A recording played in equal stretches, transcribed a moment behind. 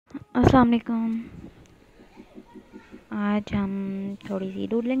अस्सलाम वालेकुम। आज हम थोड़ी सी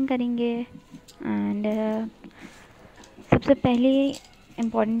डूडलिंग करेंगे एंड सबसे पहली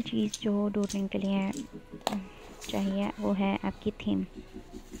इम्पॉर्टेंट चीज़ जो डूडलिंग के लिए चाहिए वो है आपकी थीम।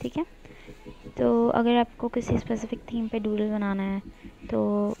 ठीक है, तो अगर आपको किसी स्पेसिफ़िक थीम पे डूडल बनाना है तो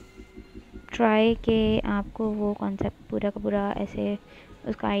ट्राई कि आपको वो कॉन्सेप्ट पूरा का पूरा ऐसे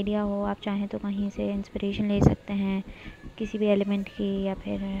उसका आइडिया हो। आप चाहें तो कहीं से इंस्पिरेशन ले सकते हैं किसी भी एलिमेंट की, या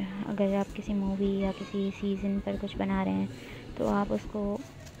फिर अगर आप किसी मूवी या किसी सीज़न पर कुछ बना रहे हैं तो आप उसको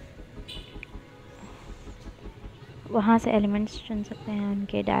वहाँ से एलिमेंट्स चुन सकते हैं,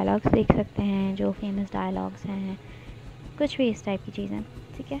 उनके डायलॉग्स देख सकते हैं जो फेमस डायलॉग्स हैं, कुछ भी इस टाइप की चीज़ें।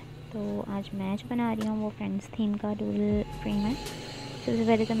 ठीक है, तो आज मैं जो बना रही हूँ वो फ्रेंड्स थीम का डूडल फ्रेम है। सबसे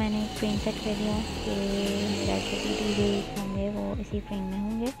पहले तो मैंने एक फ्रेम सेट कर लिया कि मेरा जो भी डूडल्स होंगे वो इसी फ्रेम में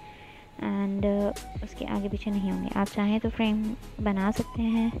होंगे एंड उसके आगे पीछे नहीं होंगे। आप चाहें तो फ्रेम बना सकते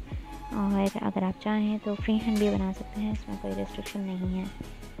हैं और अगर आप चाहें तो फ्री हैंड भी बना सकते हैं, इसमें कोई रिस्ट्रिक्शन नहीं है।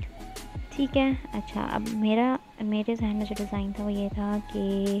 ठीक है, अच्छा, अब मेरे जहन में जो डिज़ाइन था वो ये था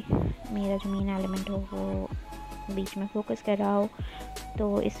कि मेरा जो मेन एलिमेंट हो वो बीच में फोकस कर रहा हो।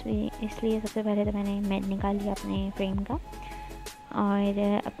 तो इसलिए सबसे पहले तो मैंने मेड निकाल लिया अपने फ्रेम का, और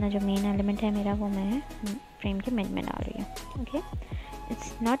अपना जो मेन एलिमेंट है मेरा वो मैं फ्रेम के मिड में डाल रही हूँ। ओके,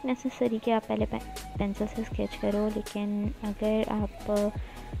 इट्स नॉट नेसेसरी कि आप पहले पेंसिल से स्केच करो, लेकिन अगर आप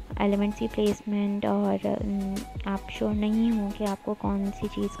एलिमेंट्स की प्लेसमेंट और आप श्योर नहीं हो कि आपको कौन सी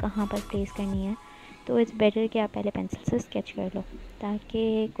चीज़ कहाँ पर प्लेस करनी है तो इट्स बेटर कि आप पहले पेंसिल से स्केच कर लो,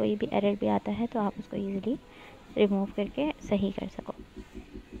 ताकि कोई भी एरर भी आता है तो आप उसको ईज़िली रिमूव करके सही कर सको।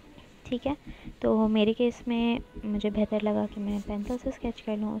 ठीक है, तो मेरे केस में मुझे बेहतर लगा कि मैं पेंसिल से स्केच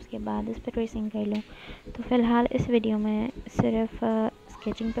कर लूँ, उसके बाद इस पर ट्रेसिंग कर लूँ। तो फ़िलहाल इस वीडियो में सिर्फ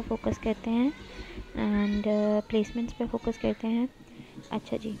स्केचिंग पे फोकस करते हैं एंड प्लेसमेंट्स पे फोकस करते हैं।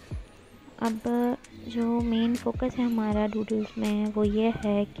 अच्छा जी, अब जो मेन फोकस है हमारा डूडल्स में वो ये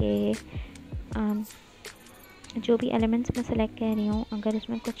है कि जो भी एलिमेंट्स मैं सेलेक्ट कर रही हूँ, अगर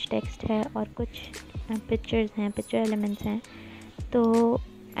उसमें कुछ टेक्स्ट है और कुछ पिक्चर्स हैं, पिक्चर एलिमेंट्स हैं, तो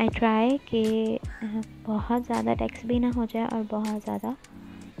आई ट्राई कि बहुत ज़्यादा टेक्स्ट भी ना हो जाए और बहुत ज़्यादा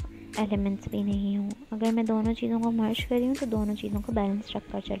एलिमेंट्स भी नहीं हों। अगर मैं दोनों चीज़ों को मर्ज कर रही हूँ तो दोनों चीज़ों को बैलेंस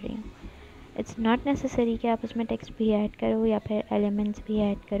रख कर चल रही हूँ। इट्स नॉट नेसेसरी कि आप उसमें टेक्स्ट भी ऐड करो या फिर एलिमेंट्स भी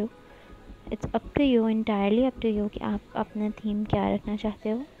ऐड करो। It's up to you, entirely up to you कि आप अपना थीम क्या रखना चाहते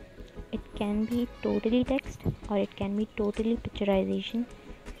हो। It can be totally text और it can be totally picturisation,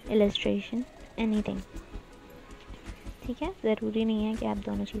 illustration, anything. ठीक है, ज़रूरी नहीं है कि आप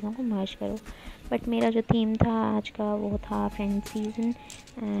दोनों चीज़ों को मर्ज करो। बट मेरा जो थीम था आज का वो था फ्रेंड सीज़न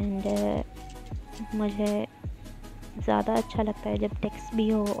एंड मुझे ज़्यादा अच्छा लगता है जब टेक्स्ट भी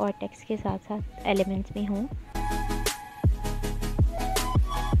हो और टेक्स्ट के साथ साथ एलिमेंट्स भी हों।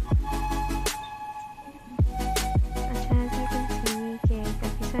 अच्छा, ऐसा कैन सी कि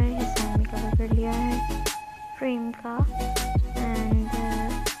काफ़ी सारे हिस्सों में कवर कर लिया है फ्रेम का एंड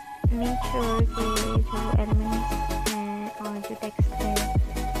मेक श्योर कि जो एलिमेंट्स हैं और जो टेक्स्ट है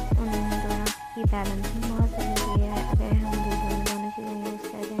उन दोनों की बैलेंसिंग बहुत ज़रूरी है। अगर हम दोनों चीज़ें यूज़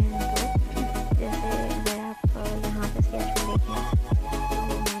कर रहे हैं तो जैसे अगर आप यहाँ पे स्केच में देखें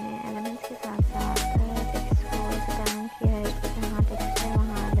तो मैंने एलिमेंट्स के साथ साथ टेक्स्ट को ऐसे बैलेंस किया है कि जहाँ टेक्स्ट है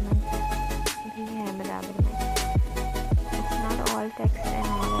वहाँ एलिमेंट्स भी है बराबर में। It's not all text and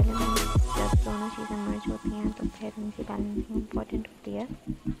all elements. जब दोनों चीज़ें मर्ज होती हैं तो फिर उनकी बैलेंसिंग इम्पोर्टेंट होती है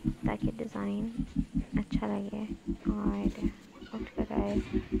ताकि डिज़ाइन अच्छा लगे और उठ कर आए।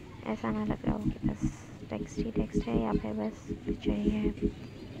 ऐसा ना लग रहा हो कि बस टेक्स्ट ही टेक्स्ट है या फिर बस पिक्चर ही है,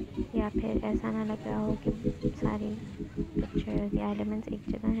 या फिर ऐसा ना लग रहा हो कि सारी पिक्चर्स या एलिमेंट्स एक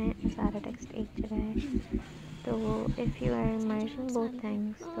जगह हैं और सारा टेक्स्ट एक जगह है। तो if you are merging both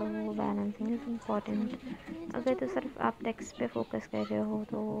things तो बैलेंसिंग इज़ इम्पॉर्टेंट। अगर तो सिर्फ आप टेक्स्ट पे फोकस कर रहे हो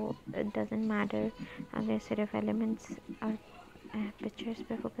तो इट डजेंट मैटर। अगर सिर्फ एलिमेंट्स और पिक्चर्स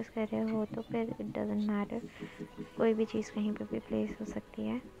पे फोकस कर रहे हो तो फिर इट डजेंट मैटर, कोई भी चीज़ कहीं पे भी प्लेस हो सकती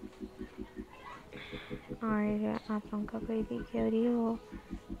है। और आप लोगों का कोई भी क्वेरी हो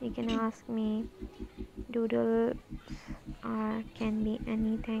you can ask me. Doodles can be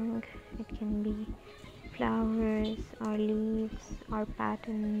anything, it can be flowers or leaves or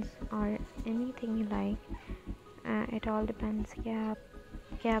patterns or anything you like. It all depends कि आप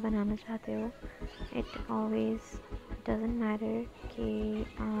क्या बनाना चाहते हो। It always doesn't matter कि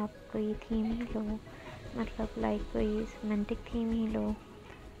आप कोई थीम लो, मतलब लाइक कोई romantic theme he low.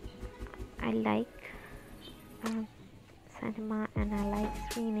 I like cinema and I like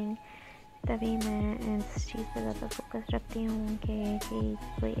screening, तभी मैं इस चीज़ पर ज़्यादा फोकस रखती हूँ कि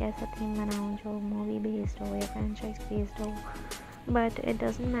कोई ऐसा थीम बनाऊँ जो मूवी बेस्ड हो या फ्रेंचाइज बेस्ड हो बट इट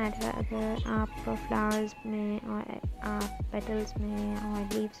डजेंट मैटर अगर आप फ्लावर्स में और आप पेटल्स में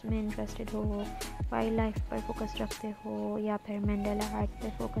और लीव्स में इंटरेस्टेड हो, वाइल्ड लाइफ पर फोकस रखते हो या फिर मंडाला आर्ट पे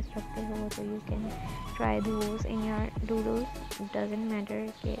फोकस रखते हो, तो you can try those in your doodles. It doesn't matter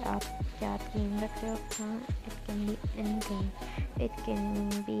कि आप क्या थीम रख रहे हो अपना। It can be anything, it can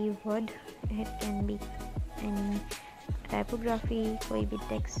be would, it can be any typography, कोई भी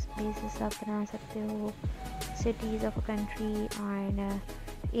टेक्स्ट बेसिस आप बना सकते हो, cities of a country or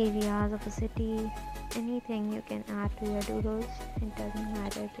areas of a city, anything you can add to your doodles. It doesn't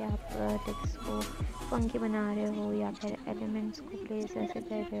matter कि आप text को funky बना रहे हो या फिर एलिमेंट्स को प्लेस ऐसे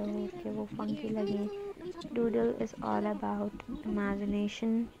कर रहे हो कि वो फंकी लगे। Doodle is all about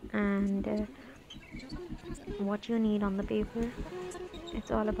imagination and what you need on the paper.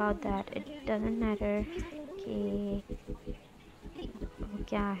 It's all about that. It doesn't matter कि वो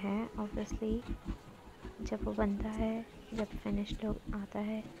क्या है। obviously जब वो बनता है, जब फिनिश्ड लुक आता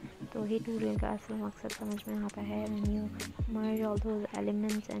है, तो ही डूडलिंग का असल मकसद समझ में आता है। When you merge all those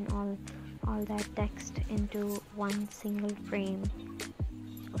elements and all that text into one single frame,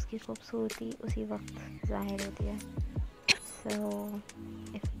 उसकी खूबसूरती उसी वक्त ज़ाहिर होती है। So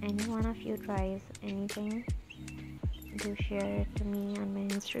if any one of you tries anything, do share to me on my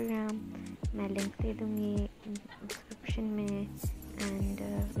Instagram. मैं लिंक दे दूँगी डिस्क्रिप्शन में एंड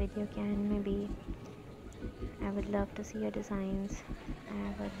वीडियो के एंड में भी। I would love to see your designs. I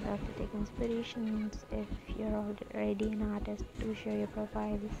would love to take inspirations. If you're already an artist, do share your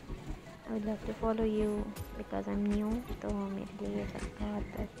profiles. I would love to follow you because I'm new, तो मेरे लिए ये सब बहुत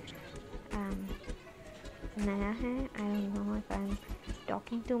नया है. I don't know if I'm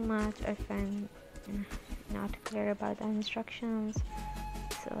talking too much or if I'm not clear about the instructions.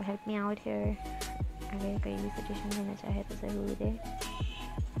 So help me out here. अगर कोई भी suggestion देना चाहे तो ज़रूर दे.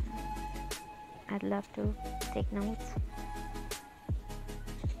 I'd love to take notes.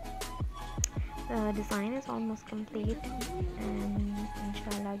 The design is almost complete and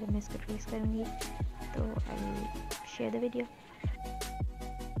inshallah जब मैं इसको trace करूँगी तो I'll share the video.